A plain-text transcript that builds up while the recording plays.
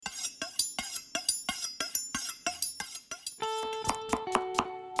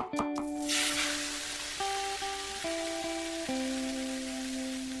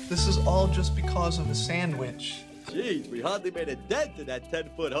This is all just because of a sandwich. Jeez, we hardly made a dent in that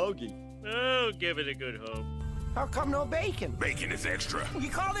 10-foot hoagie. Oh, give it a good hope. How come no bacon? Bacon is extra. You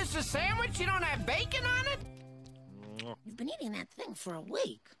call this a sandwich? You don't have bacon on it? You've been eating that thing for a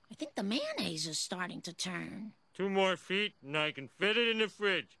week. I think the mayonnaise is starting to turn. 2 more feet, and I can fit it in the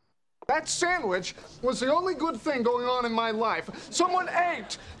fridge. That sandwich was the only good thing going on in my life. Someone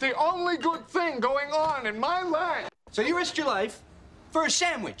ate the only good thing going on in my life. So you risked your life for a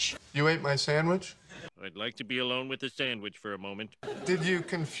sandwich. You ate my sandwich? I'd like to be alone with the sandwich for a moment. Did you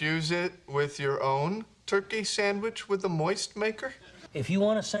confuse it with your own turkey sandwich with the moist maker? If you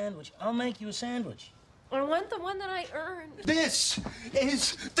want a sandwich, I'll make you a sandwich. I want the one that I earned. This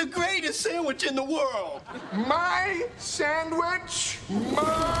is the greatest sandwich in the world. My sandwich!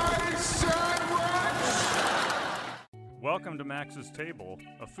 My sandwich! Welcome to Max's Table,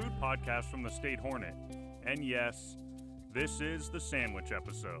 a food podcast from the State Hornet. And yes, this is the sandwich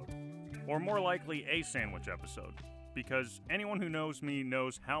episode. Or more likely, a sandwich episode. Because anyone who knows me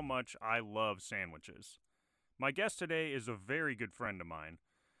knows how much I love sandwiches. My guest today is a very good friend of mine.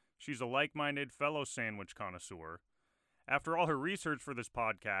 She's a like-minded fellow sandwich connoisseur. After all her research for this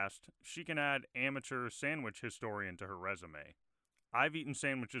podcast, she can add amateur sandwich historian to her resume. I've eaten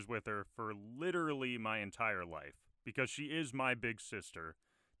sandwiches with her for literally my entire life, because she is my big sister,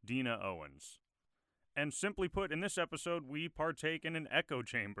 Dina Owens. And simply put, in this episode, we partake in an echo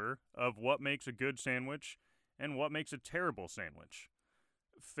chamber of what makes a good sandwich and what makes a terrible sandwich.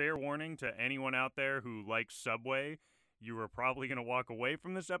 Fair warning to anyone out there who likes Subway, you are probably going to walk away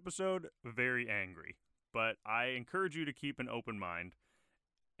from this episode very angry. But I encourage you to keep an open mind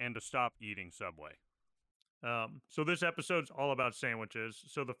and to stop eating Subway. So this episode's all about sandwiches.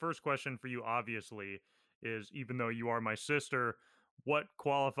 So the first question for you, obviously, is even though you are my sister, what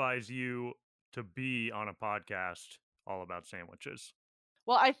qualifies you to be on a podcast all about sandwiches?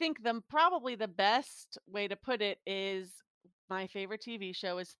 Well, I think probably the best way to put it is my favorite TV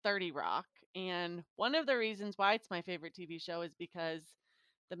show is 30 Rock. And one of the reasons why it's my favorite TV show is because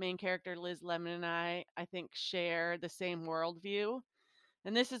the main character, Liz Lemon, and I think, share the same worldview.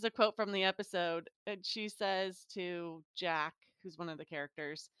 And this is a quote from the episode. And she says to Jack, who's one of the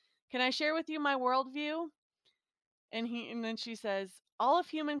characters, "Can I share with you my worldview?" And then she says, "All of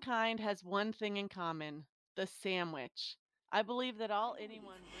humankind has one thing in common, the sandwich. I believe that all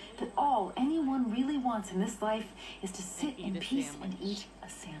anyone really wants in this life is to sit in peace and eat a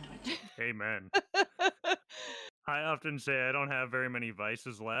sandwich." Amen. I often say I don't have very many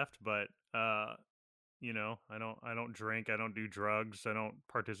vices left, but I don't drink, I don't do drugs, I don't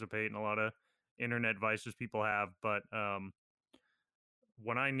participate in a lot of internet vices people have, but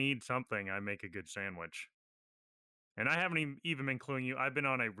when I need something, I make a good sandwich. And I haven't even been including you. I've been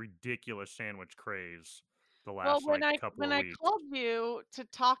on a ridiculous sandwich craze the last couple of weeks. When I called you to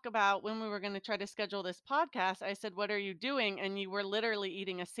talk about when we were going to try to schedule this podcast, I said, "What are you doing?" And you were literally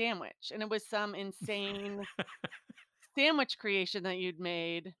eating a sandwich. And it was some insane sandwich creation that you'd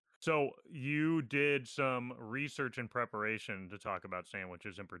made. So you did some research and preparation to talk about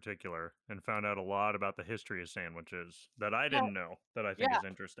sandwiches in particular and found out a lot about the history of sandwiches that I didn't know, that I think is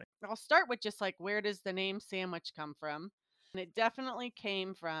interesting. I'll start with just like, where does the name sandwich come from? And it definitely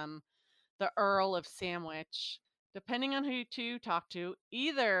came from the Earl of Sandwich. Depending on who you talk to,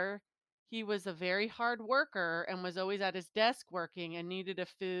 either he was a very hard worker and was always at his desk working and needed a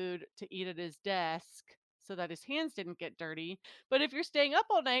food to eat at his desk so that his hands didn't get dirty. But if you're staying up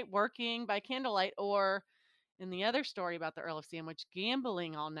all night working by candlelight, or in the other story about the Earl of Sandwich,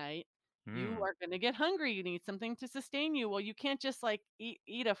 gambling all night, you are going to get hungry. You need something to sustain you. Well, you can't just like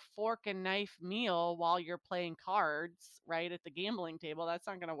eat a fork and knife meal while you're playing cards, right, at the gambling table. That's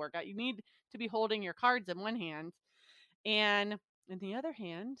not going to work out. You need to be holding your cards in one hand, and in the other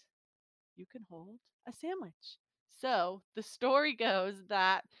hand, you can hold a sandwich. So the story goes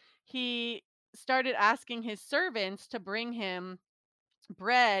that he started asking his servants to bring him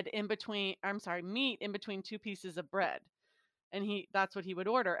meat in between 2 pieces of bread. And that's what he would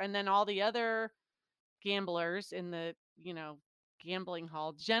order. And then all the other gamblers in the, gambling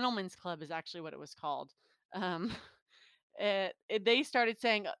hall, Gentlemen's Club is actually what it was called. They started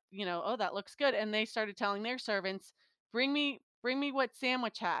saying, "Oh, that looks good." And they started telling their servants, bring me what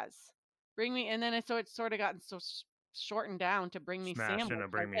sandwich has. Bring me. And then it sort of gotten so shortened down to bring me Smash sandwich. in a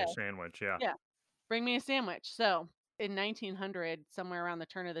bring me a sandwich, yeah. Yeah, bring me a sandwich. So in 1900, somewhere around the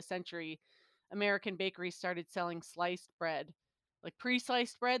turn of the century, American bakeries started selling sliced bread, like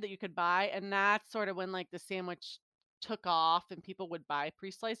pre-sliced bread that you could buy. And that's sort of when like the sandwich took off and people would buy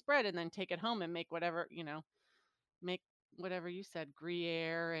pre-sliced bread and then take it home and make whatever you said,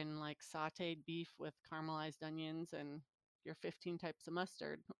 Gruyere and like sauteed beef with caramelized onions and your 15 types of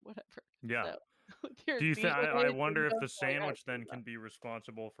mustard, whatever. Yeah. So with your Do you think? I anything wonder if goes, the all right, sandwich then can be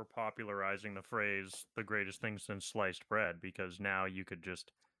responsible for popularizing the phrase "the greatest thing since sliced bread," because now you could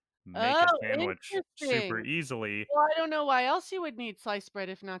just make a Oh, sandwich super interesting. easily. Well, I don't know why else you would need sliced bread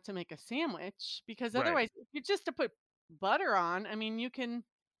if not to make a sandwich, because Right. otherwise, if you just to put butter on, I mean, you can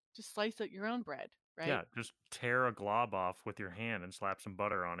just slice out your own bread, right? Yeah, just tear a glob off with your hand and slap some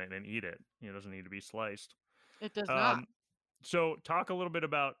butter on it and eat it. It doesn't need to be sliced. It does not. Um, so talk a little bit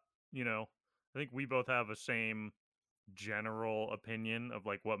about, you know, I think we both have a same general opinion of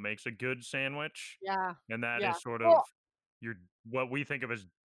like what makes a good sandwich, Yeah. and that Yeah. is sort of Well, your what we think of as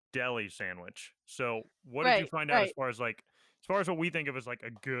deli sandwich. So, what did you right, find out right. as far as what we think of as like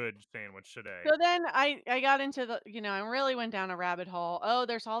a good sandwich today? So then I got into the, I really went down a rabbit hole. Oh,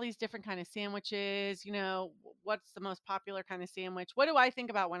 there's all these different kind of sandwiches, what's the most popular kind of sandwich? What do I think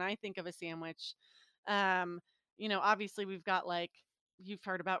about when I think of a sandwich? Um, obviously we've got like you've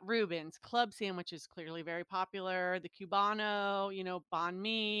heard about Reuben's club sandwiches, clearly very popular, the Cubano, banh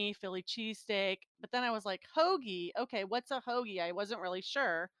mi, Philly cheesesteak. But then I was like, hoagie. Okay, what's a hoagie? I wasn't really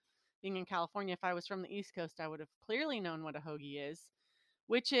sure. Being in California, if I was from the East Coast, I would have clearly known what a hoagie is,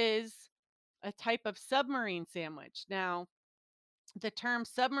 which is a type of submarine sandwich. Now, the term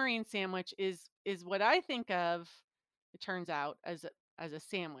submarine sandwich is what I think of, it turns out, as a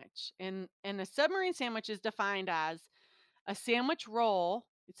sandwich. And a submarine sandwich is defined as a sandwich roll.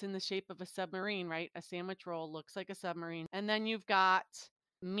 It's in the shape of a submarine, right? A sandwich roll looks like a submarine. And then you've got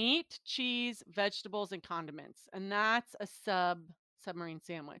meat, cheese, vegetables, and condiments. And that's a submarine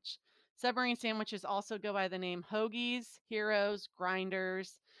sandwich. Submarine sandwiches also go by the name hoagies, heroes,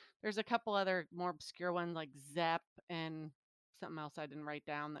 grinders. There's a couple other more obscure ones like Zepp and something else I didn't write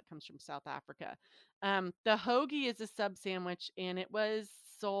down that comes from South Africa. The hoagie is a sub sandwich, and it was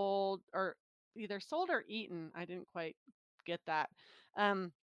sold or either sold or eaten. I didn't quite get that.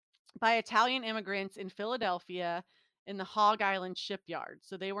 Um, by Italian immigrants in Philadelphia in the Hog Island shipyard.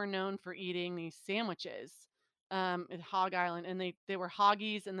 So they were known for eating these sandwiches at Hog Island, and they were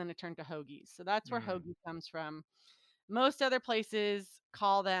hoggies, and then it turned to hoagies. So that's where Mm. hoagie comes from. Most other places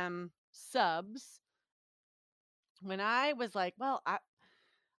call them subs. When I was like, well,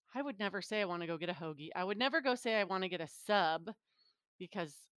 I would never say I want to go get a hoagie. I would never go say I want to get a sub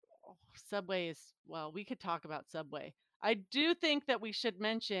because Subway is, well, we could talk about Subway. I do think that we should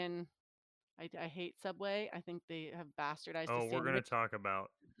mention, I hate Subway. I think they have bastardized the Oh, we're going to sandwich. talk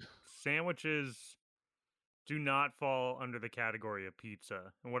about sandwiches do not fall under the category of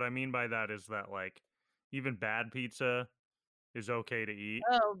pizza. And what I mean by that is that like even bad pizza is okay to eat.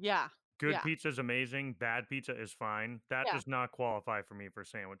 Oh, yeah. Good Yeah. pizza is amazing. Bad pizza is fine. That Yeah. does not qualify for me for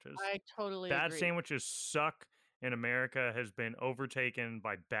sandwiches. I totally Bad agree. sandwiches suck, and America has been overtaken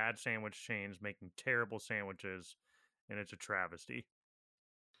by bad sandwich chains making terrible sandwiches, and it's a travesty.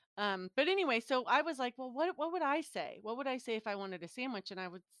 But anyway, so I was like, well, what would I say? What would I say if I wanted a sandwich? And I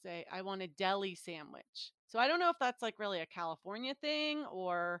would say I want a deli sandwich. So I don't know if that's like really a California thing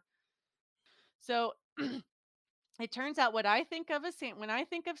or so. It turns out what I think of when I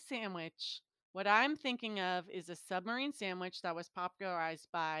think of sandwich, what I'm thinking of is a submarine sandwich that was popularized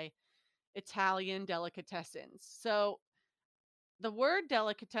by Italian delicatessens. So the word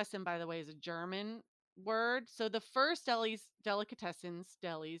delicatessen, by the way, is a German word. So the first delicatessens,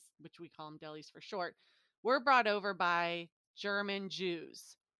 which we call them delis for short, were brought over by German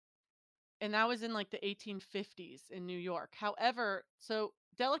Jews. And that was in like the 1850s in New York. However, so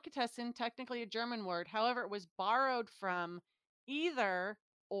delicatessen, technically a German word. However, it was borrowed from either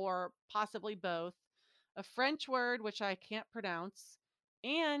or possibly both a French word, which I can't pronounce,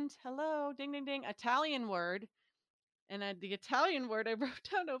 and hello, ding, ding, ding, Italian word. And the Italian word I wrote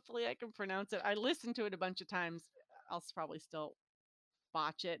down, hopefully I can pronounce it. I listened to it a bunch of times. I'll probably still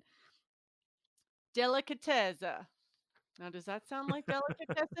botch it. Delicatezza. Now, does that sound like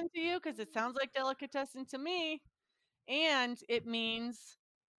delicatessen to you? Because it sounds like delicatessen to me. And it means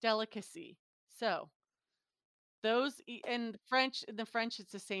delicacy. So in the French,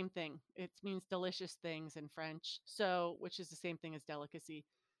 it's the same thing. It means delicious things in French. So, which is the same thing as delicacy.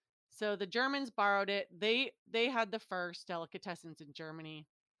 So the Germans borrowed it. They had the first delicatessens in Germany.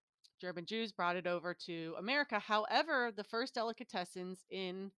 German Jews brought it over to America. However, the first delicatessens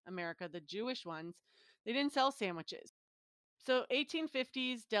in America, the Jewish ones, they didn't sell sandwiches. So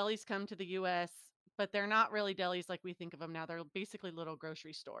 1850s delis come to the US, but they're not really delis like we think of them now. They're basically little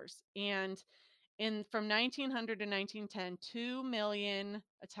grocery stores. And from 1900 to 1910, 2 million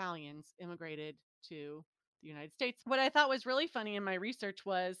Italians immigrated to the United States. What I thought was really funny in my research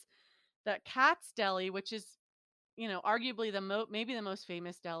was that Katz's Deli, which is, arguably maybe the most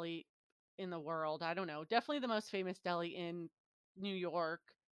famous deli in the world. I don't know. Definitely the most famous deli in New York.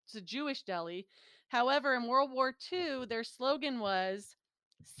 It's a Jewish deli. However, in World War II, their slogan was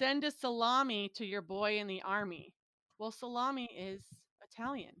send a salami to your boy in the army. Well, salami is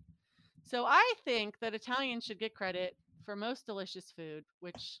Italian. So I think that Italians should get credit for most delicious food,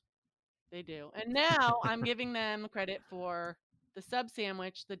 which they do. And now I'm giving them credit for the sub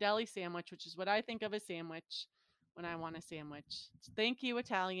sandwich, the deli sandwich, which is what I think of a sandwich when I want a sandwich. Thank you,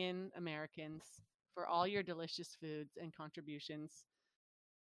 Italian Americans, for all your delicious foods and contributions.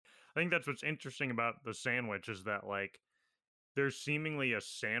 I think that's what's interesting about the sandwich is that, like, there's seemingly a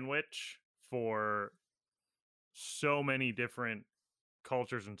sandwich for so many different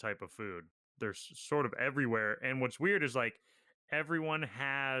cultures and type of food. They're sort of everywhere. And what's weird is, like, everyone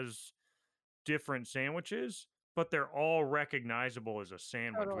has different sandwiches, but they're all recognizable as a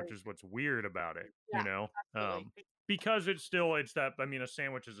sandwich, Totally. which is what's weird about it, Yeah, you know? absolutely. Because it's that, I mean, a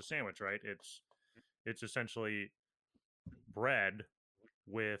sandwich is a sandwich, right? It's essentially bread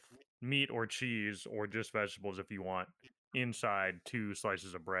with meat or cheese or just vegetables if you want inside 2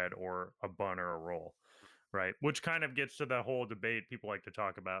 slices of bread or a bun or a roll, right? Which kind of gets to the whole debate people like to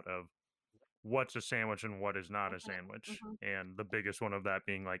talk about of what's a sandwich and what is not a sandwich. And the biggest one of that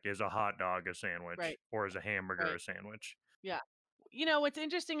being, like, is a hot dog a sandwich Right. or is a hamburger Right. a sandwich? Yeah. You know, what's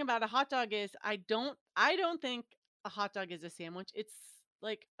interesting about a hot dog is I don't think a hot dog is a sandwich. It's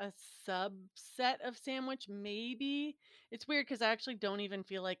like a subset of sandwich, maybe. It's weird because I actually don't even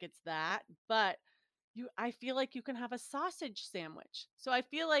feel like it's that, but I feel like you can have a sausage sandwich. So I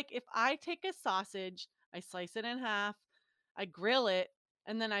feel like if I take a sausage, I slice it in half, I grill it,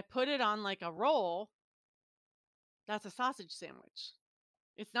 and then I put it on like a roll, that's a sausage sandwich.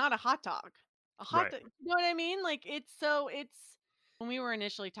 It's not a hot dog. A hot Right. dog, you know what I mean? Like it's when we were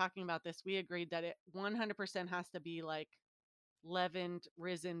initially talking about this, we agreed that it 100% has to be like leavened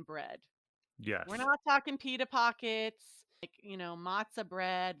risen bread. Yes. We're not talking pita pockets, like, you know, matzah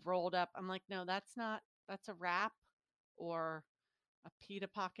bread rolled up. I'm like, no, that's a wrap or a pita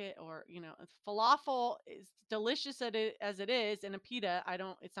pocket, or, you know, falafel is delicious as it is, and a pita,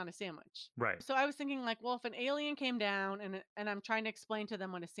 it's not a sandwich. Right. So I was thinking, like, well, if an alien came down and I'm trying to explain to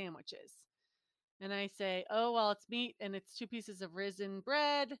them what a sandwich is, and I say, oh, well, it's meat and it's 2 pieces of risen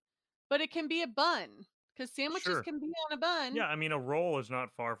bread, but it can be a bun because sandwiches Sure. can be on a bun. Yeah, I mean, a roll is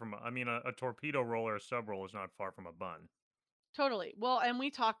not far from, a torpedo roll or a sub roll is not far from a bun. Totally. Well, and we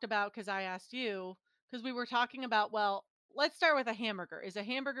talked about, because I asked you, because we were talking about, well, let's start with a hamburger. Is a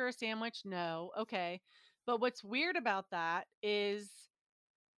hamburger a sandwich? No. Okay. But what's weird about that is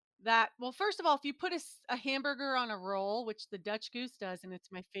that, well, first of all, if you put a hamburger on a roll, which the Dutch Goose does, and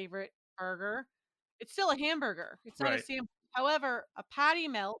it's my favorite burger, it's still a hamburger. It's not a Right. sandwich. However, a patty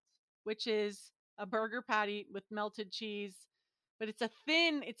melt, which is a burger patty with melted cheese, but it's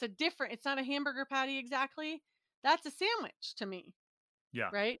it's not a hamburger patty exactly. That's a sandwich to me. Yeah.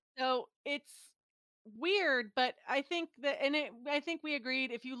 Right? So it's weird, but I think I think we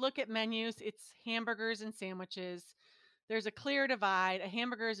agreed, if you look at menus, it's hamburgers and sandwiches. There's a clear divide. A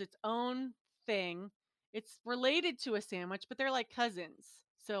hamburger is its own thing. It's related to a sandwich, but they're like cousins.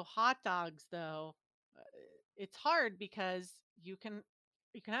 So hot dogs, though, it's hard because you can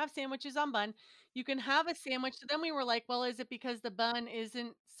have sandwiches on bun. You can have a sandwich. So then we were like, well, is it because the bun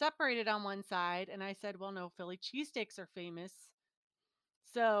isn't separated on one side? And I said, well, no, Philly cheesesteaks are famous.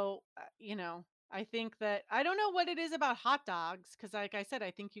 So, you know, I think that I don't know what it is about hot dogs because, like I said,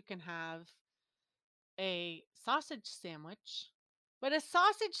 I think you can have a sausage sandwich, but a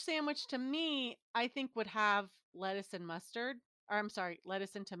sausage sandwich to me, I think would have lettuce and mustard, or I'm sorry,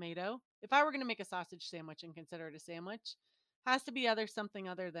 lettuce and tomato. If I were going to make a sausage sandwich and consider it a sandwich, has to be something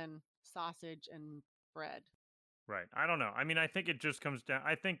other than sausage and bread. Right. I don't know. I mean, I think it just comes down.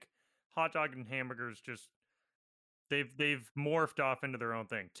 I think hot dog and hamburgers just they've morphed off into their own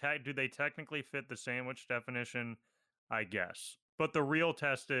thing. Do they technically fit the sandwich definition? I guess. But the real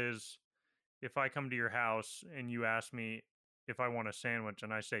test is if I come to your house and you ask me if I want a sandwich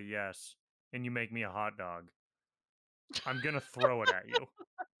and I say yes, and you make me a hot dog, I'm gonna throw it at you.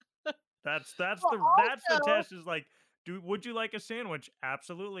 That's the test. Is like, would you like a sandwich?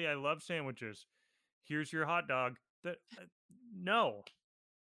 Absolutely, I love sandwiches. Here's your hot dog. No.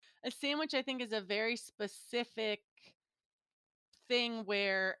 A sandwich, I think, is a very specific thing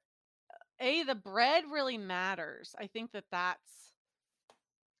where the bread really matters. I think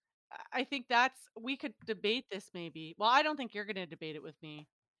we could debate this maybe. Well, I don't think you're going to debate it with me.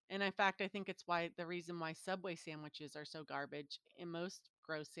 And in fact, I think it's the reason why Subway sandwiches are so garbage and most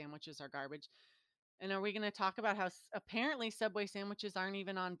gross sandwiches are garbage. And are we going to talk about how apparently Subway sandwiches aren't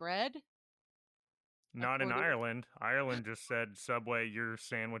even on bread? Not in Ireland. Ireland just said, Subway, your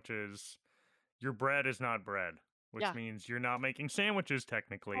sandwiches your bread is not bread, which Yeah. means you're not making sandwiches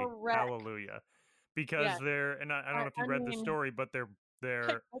technically. Correct. Hallelujah. Because Yes. they're, and I don't know if you I read the mean, story, but their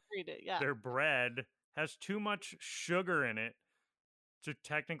let's read it. Yeah. their bread has too much sugar in it to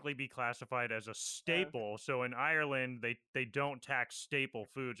technically be classified as a staple. So in Ireland, they don't tax staple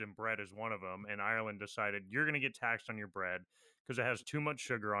foods, and bread is one of them. And Ireland decided you're going to get taxed on your bread because it has too much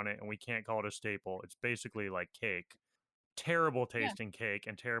sugar on it, and we can't call it a staple. It's basically like cake. Terrible Yeah. tasting cake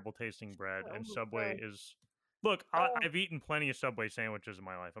and terrible tasting bread. And Oh, Subway God. is. Look, Oh. I've eaten plenty of Subway sandwiches in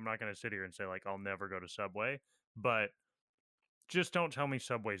my life. I'm not going to sit here and say, like, I'll never go to Subway, but just don't tell me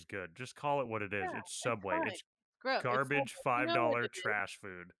Subway's good. Just call it what it is. Yeah, It's Subway. fine. It's Gross. It's like, garbage, you know what $5 it is? trash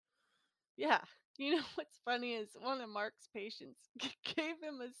food. Yeah. You know what's funny is one of Mark's patients gave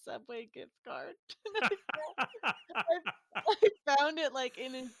him a Subway gift card. I found it like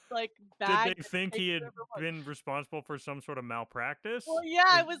in his like bag. Did they think he had been responsible for some sort of malpractice? Well, yeah,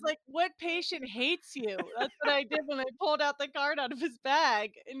 I was like, "What patient hates you?" That's what I did when I pulled out the card out of his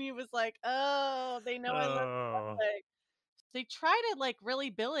bag, and he was like, "Oh, they know I love Oh, Subway." They try to like really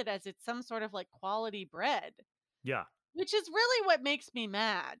bill it as it's some sort of like quality bread, yeah, which is really what makes me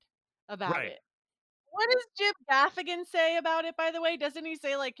mad about right. it. What does Jim Gaffigan say about it, by the way? Doesn't he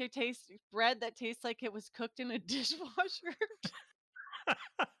say like it tastes bread that tastes like it was cooked in a dishwasher?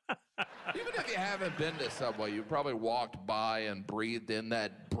 Even if you haven't been to Subway, you probably walked by and breathed in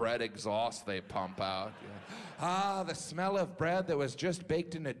that bread exhaust they pump out. Ah, the smell of bread that was just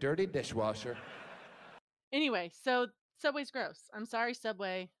baked in a dirty dishwasher. Anyway, so Subway's gross. I'm sorry,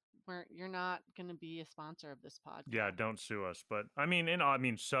 Subway. You're not going to be a sponsor of this podcast. Yeah, don't sue us. But I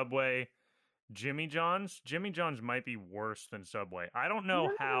mean, Subway, Jimmy John's might be worse than Subway. I don't know I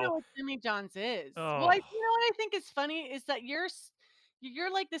don't even how. know what Jimmy John's is. Oh. Well, you know what I think is funny is that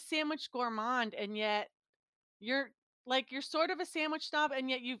you're like the sandwich gourmand, and yet you're sort of a sandwich snob, and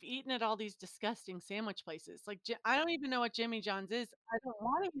yet you've eaten at all these disgusting sandwich places. Like I don't even know what Jimmy John's is. I don't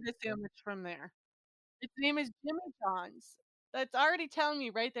want to eat a sandwich from there. Its name is Jimmy John's. That's already telling me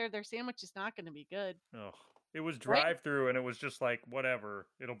right there their sandwich is not going to be good. Oh, it was Right? drive-through, and it was just like whatever.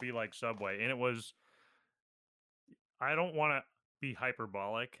 It'll be like Subway, and it was. I don't want to be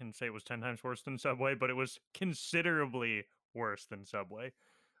hyperbolic and say it was 10 times worse than Subway, but it was considerably worse than Subway,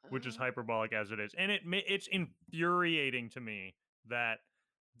 which is hyperbolic as it is. And it's infuriating to me that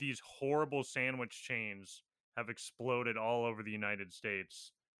these horrible sandwich chains have exploded all over the United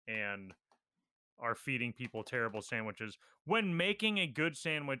States and are feeding people terrible sandwiches when making a good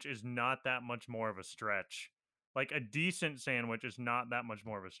sandwich is not that much more of a stretch. Like a decent sandwich is not that much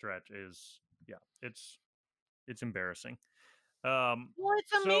more of a stretch. It's embarrassing. Well,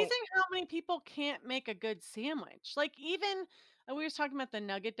 it's amazing how many people can't make a good sandwich. Like even we were talking about the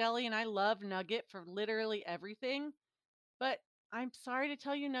Nugget Deli, and I love Nugget for literally everything. But I'm sorry to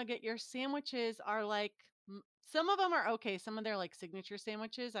tell you, Nugget, your sandwiches are like some of them are okay. Some of their like signature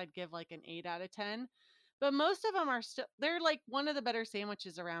sandwiches, I'd give like an 8 out of 10. But most of them are still they're like one of the better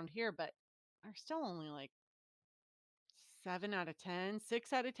sandwiches around here, but are still only like 7 out of 10,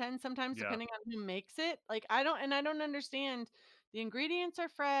 6 out of 10 sometimes, Yeah. depending on who makes it. Like I don't understand. The ingredients are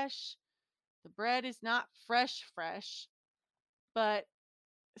fresh. The bread is not fresh, but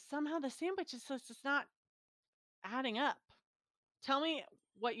somehow the sandwich is just not adding up. Tell me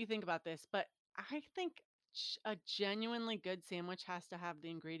what you think about this, but I think a genuinely good sandwich has to have the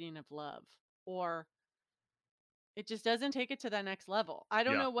ingredient of love, or it just doesn't take it to that next level. I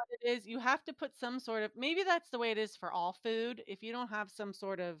don't Yeah. know what it is. You have to put some sort of, maybe that's the way it is for all food. If you don't have some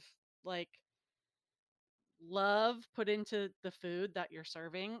sort of like love put into the food that you're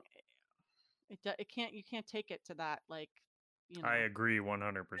serving, you can't take it to that, like, you know, I agree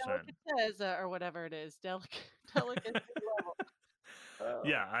 100%. delicatesse or whatever it is, delicacy level.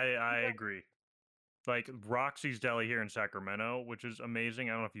 Yeah, I agree. Like Roxy's Deli here in Sacramento, which is amazing.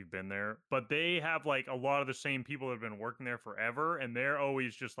 I don't know if you've been there, but they have like a lot of the same people that have been working there forever, and they're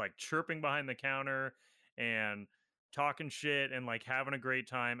always just like chirping behind the counter and talking shit and like having a great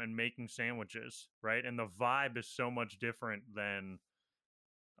time and making sandwiches, right? And the vibe is so much different than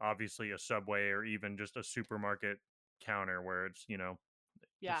obviously a Subway or even just a supermarket counter where it's, Yeah.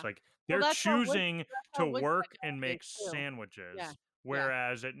 it's like Well, they're that's how choosing that's to how Woodside work and is make too. sandwiches. Yeah.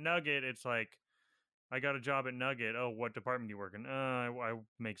 Whereas at Nugget, it's like, I got a job at Nugget. Oh, what department do you work in? I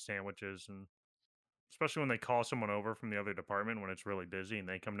make sandwiches. And especially when they call someone over from the other department when it's really busy and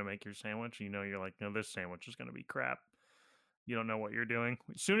they come to make your sandwich, you're like, no, this sandwich is going to be crap. You don't know what you're doing.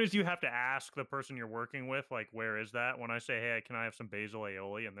 As soon as you have to ask the person you're working with, like, where is that? When I say, hey, can I have some basil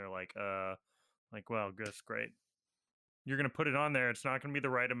aioli? And they're like, well, that's great. You're going to put it on there. It's not going to be the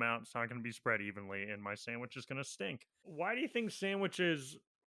right amount. It's not going to be spread evenly. And my sandwich is going to stink. Why do you think sandwiches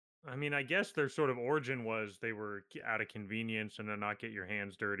I mean, I guess their sort of origin was they were out of convenience and to not get your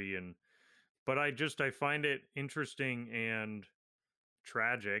hands dirty. But I find it interesting and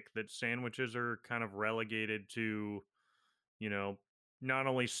tragic that sandwiches are kind of relegated to, you know, not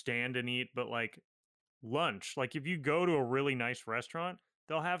only stand and eat, but like lunch. Like if you go to a really nice restaurant,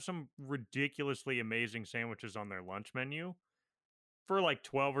 they'll have some ridiculously amazing sandwiches on their lunch menu for like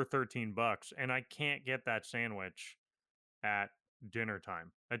 12 or 13 bucks, and I can't get that sandwich at dinner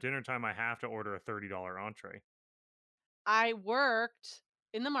time. At dinner time, I have to order a $30 entree. I worked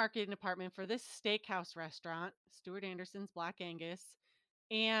in the marketing department for this steakhouse restaurant, Stuart Anderson's Black Angus,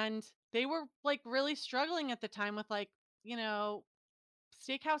 and they were like really struggling at the time with like, you know,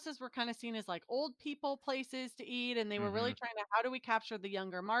 steakhouses were kind of seen as like old people places to eat, and they were really Mhm. trying to, how do we capture the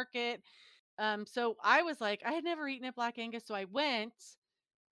younger market? So I was like, I had never eaten at Black Angus, so I went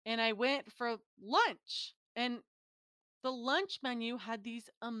for lunch, and the lunch menu had these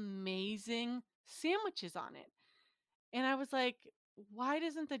amazing sandwiches on it. And I was like, why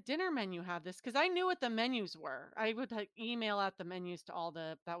doesn't the dinner menu have this? Because I knew what the menus were. I would like email out the menus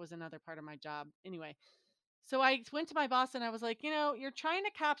to that was another part of my job. Anyway, so I went to my boss and I was like, you're trying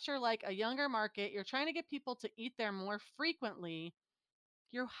to capture like a younger market. You're trying to get people to eat there more frequently.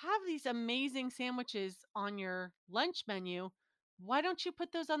 You have these amazing sandwiches on your lunch menu. Why don't you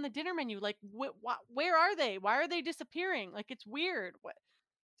put those on the dinner menu? Like, where are they? Why are they disappearing? Like, it's weird.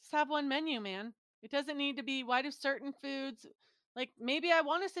 Just have one menu, man. It doesn't need to be, why do certain foods, like maybe I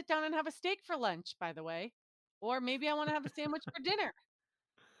want to sit down and have a steak for lunch, by the way, or maybe I want to have a sandwich for dinner.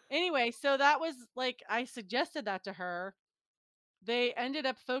 Anyway, so that was like, I suggested that to her. They ended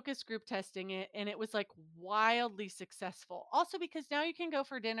up focus group testing it, and it was like wildly successful. Also, because now you can go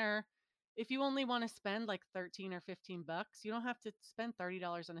for dinner if you only want to spend like 13 or 15 bucks. You don't have to spend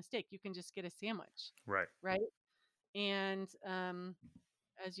 $30 on a steak. You can just get a sandwich, Right. right? And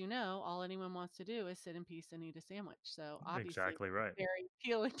as you know, all anyone wants to do is sit in peace and eat a sandwich. So obviously, Exactly right. very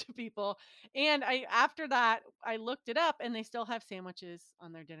appealing to people. And after that, I looked it up, and they still have sandwiches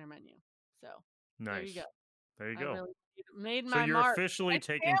on their dinner menu. So there you Nice. go. There you I go. really made So my you're mark. officially My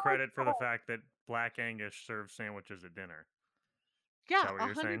taking sandwich credit for the bowl. fact that Black Angus serves sandwiches at dinner. Is Yeah, that what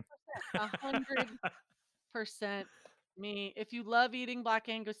you're 100%. saying? 100% me. If you love eating Black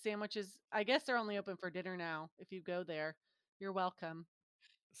Angus sandwiches, I guess they're only open for dinner now. If you go there, you're welcome.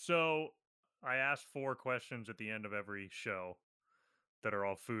 So I ask 4 questions at the end of every show that are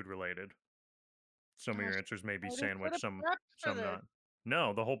all food related. Some of your Gosh, answers may be I should sandwich, have prepped for some this. not.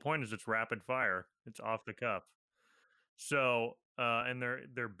 No, the whole point is it's rapid fire. It's off the cuff. So, and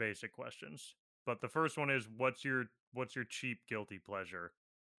they're basic questions. But the first one is what's your cheap guilty pleasure?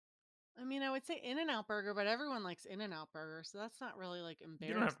 I mean, I would say In-N-Out Burger, but everyone likes In-N-Out Burger, so that's not really like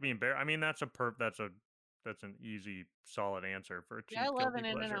You don't have to be embarrassing. embarrassed. I mean, that's an easy solid answer for a Yeah, I cheap love guilty an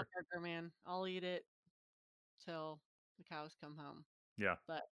In-N-Out pleasure. Burger, man. I'll eat it till the cows come home. Yeah.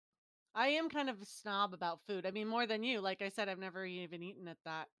 But I am kind of a snob about food. I mean, more than you. Like I said, I've never even eaten at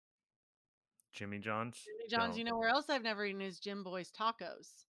that. Jimmy John's? Jimmy John's, Don't. you know where else I've never eaten is Jim Boy's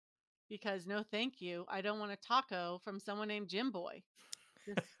Tacos. Because no thank you. I don't want a taco from someone named Jim Boy.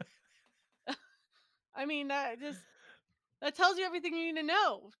 Just, I mean, that tells you everything you need to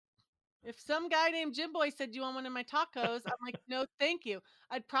know. If some guy named Jim Boy said, "Do you want one of my tacos?" I'm like, "No, thank you."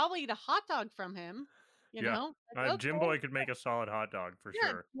 I'd probably eat a hot dog from him, you Yeah. know? Like, Jim okay. Boy could make a solid hot dog for Yeah.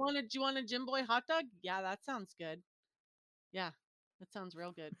 sure. Do you want a Jim Boy hot dog? Yeah, that sounds good. Yeah, that sounds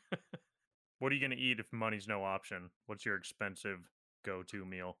real good. What are you going to eat if money's no option? What's your expensive go-to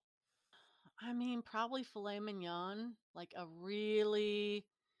meal? I mean, probably filet mignon, like a really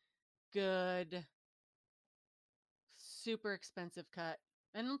good, super expensive cut.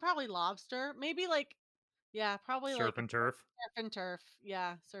 And probably lobster. Maybe like, yeah, probably Surf like a and turf? surf and turf.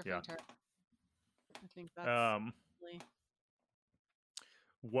 Yeah, surf Yeah. and turf. I think that's Um, really.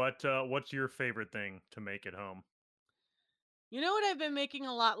 what's your favorite thing to make at home? You know what I've been making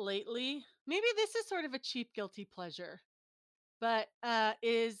a lot lately? Maybe this is sort of a cheap guilty pleasure, but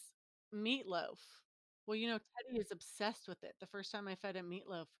is meatloaf. Well, you know, Teddy is obsessed with it. The first time I fed him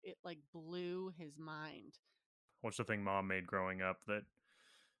meatloaf, it like blew his mind. What's the thing mom made growing up that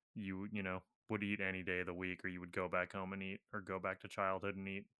you know, would eat any day of the week, or you would go back home and eat, or go back to childhood and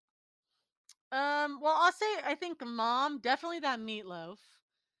eat? Well, I'll say I think mom definitely that meatloaf,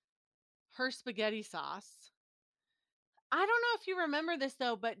 her spaghetti sauce. I don't know if you remember this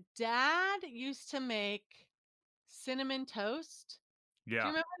though, but dad used to make cinnamon toast. Do you Yeah.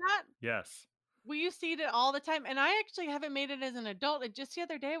 remember that? Yes. We used to eat it all the time, and I actually haven't made it as an adult. And just the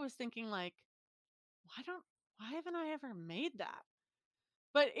other day, I was thinking like, why haven't I ever made that?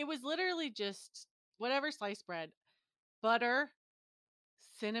 But it was literally just whatever sliced bread, butter,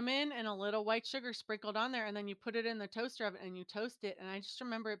 cinnamon and a little white sugar sprinkled on there, and then you put it in the toaster oven and you toast it. And I just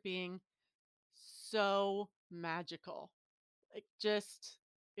remember it being so magical. Like, just,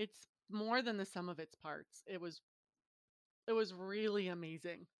 it's more than the sum of its parts. It was really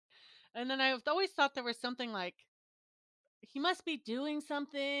amazing. And then I've always thought there was something like, he must be doing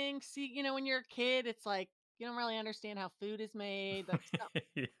something. See, when you're a kid, it's like you don't really understand how food is made. Like,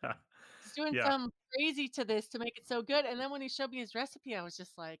 Yeah. he's doing Yeah. something crazy to this to make it so good. And then when he showed me his recipe, I was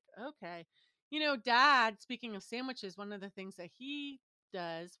just like, okay. Dad, speaking of sandwiches, one of the things that he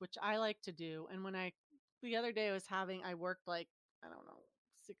does, which I like to do, and the other day I worked like, I don't know,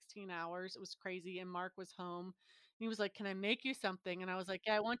 16 hours. It was crazy. And Mark was home. And he was like, can I make you something? And I was like,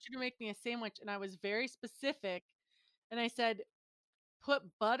 yeah, I want you to make me a sandwich. And I was very specific. And I said, put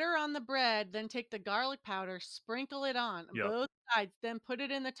butter on the bread, then take the garlic powder, sprinkle it on Yep. both sides, then put it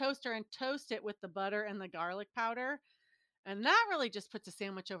in the toaster and toast it with the butter and the garlic powder. And that really just puts a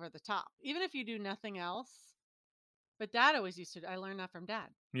sandwich over the top, even if you do nothing else. But Dad always used to. I learned that from Dad.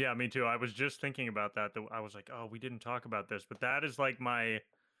 Yeah, me too. I was just thinking about that. I was like, oh, we didn't talk about this, but that is like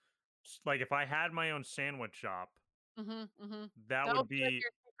if I had my own sandwich shop, that would be like your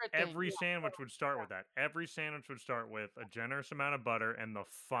secret thing. every sandwich would start with that. Every sandwich would start with a generous amount of butter and the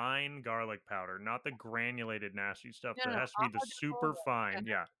fine garlic powder, not the granulated nasty stuff. No, That has to be the super fine.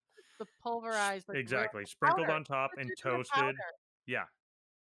 Yeah, the pulverized. Like, exactly. Sprinkled powder. on top and It's just a toasted. powder. Yeah.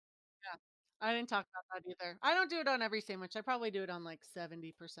 Yeah. I didn't talk about that either. I don't do it on every sandwich. I probably do it on like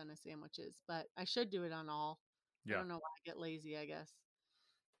 70% of sandwiches, but I should do it on all. I Yeah. don't know why I get lazy, I guess.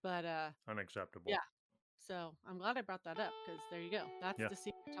 But Unacceptable. yeah. So I'm glad I brought that up because there you go. That's Yeah. the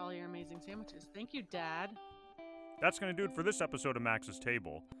secret to all your amazing sandwiches. Thank you, Dad. That's going to do it for this episode of Max's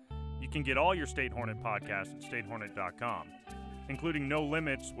Table. You can get all your State Hornet podcasts at statehornet.com, including No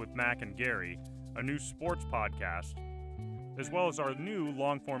Limits with Mac and Gary, a new sports podcast, as well as our new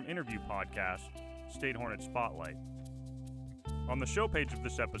long-form interview podcast, State Hornet Spotlight. On the show page of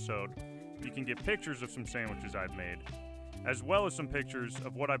this episode, you can get pictures of some sandwiches I've made, as well as some pictures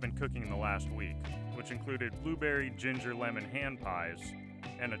of what I've been cooking in the last week, which included blueberry ginger lemon hand pies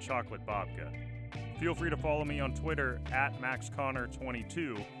and a chocolate babka. Feel free to follow me on Twitter at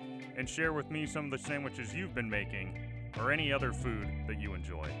MaxConnor22 and share with me some of the sandwiches you've been making or any other food that you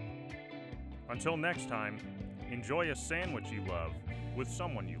enjoy. Until next time, enjoy a sandwich you love with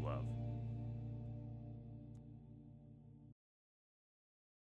someone you love.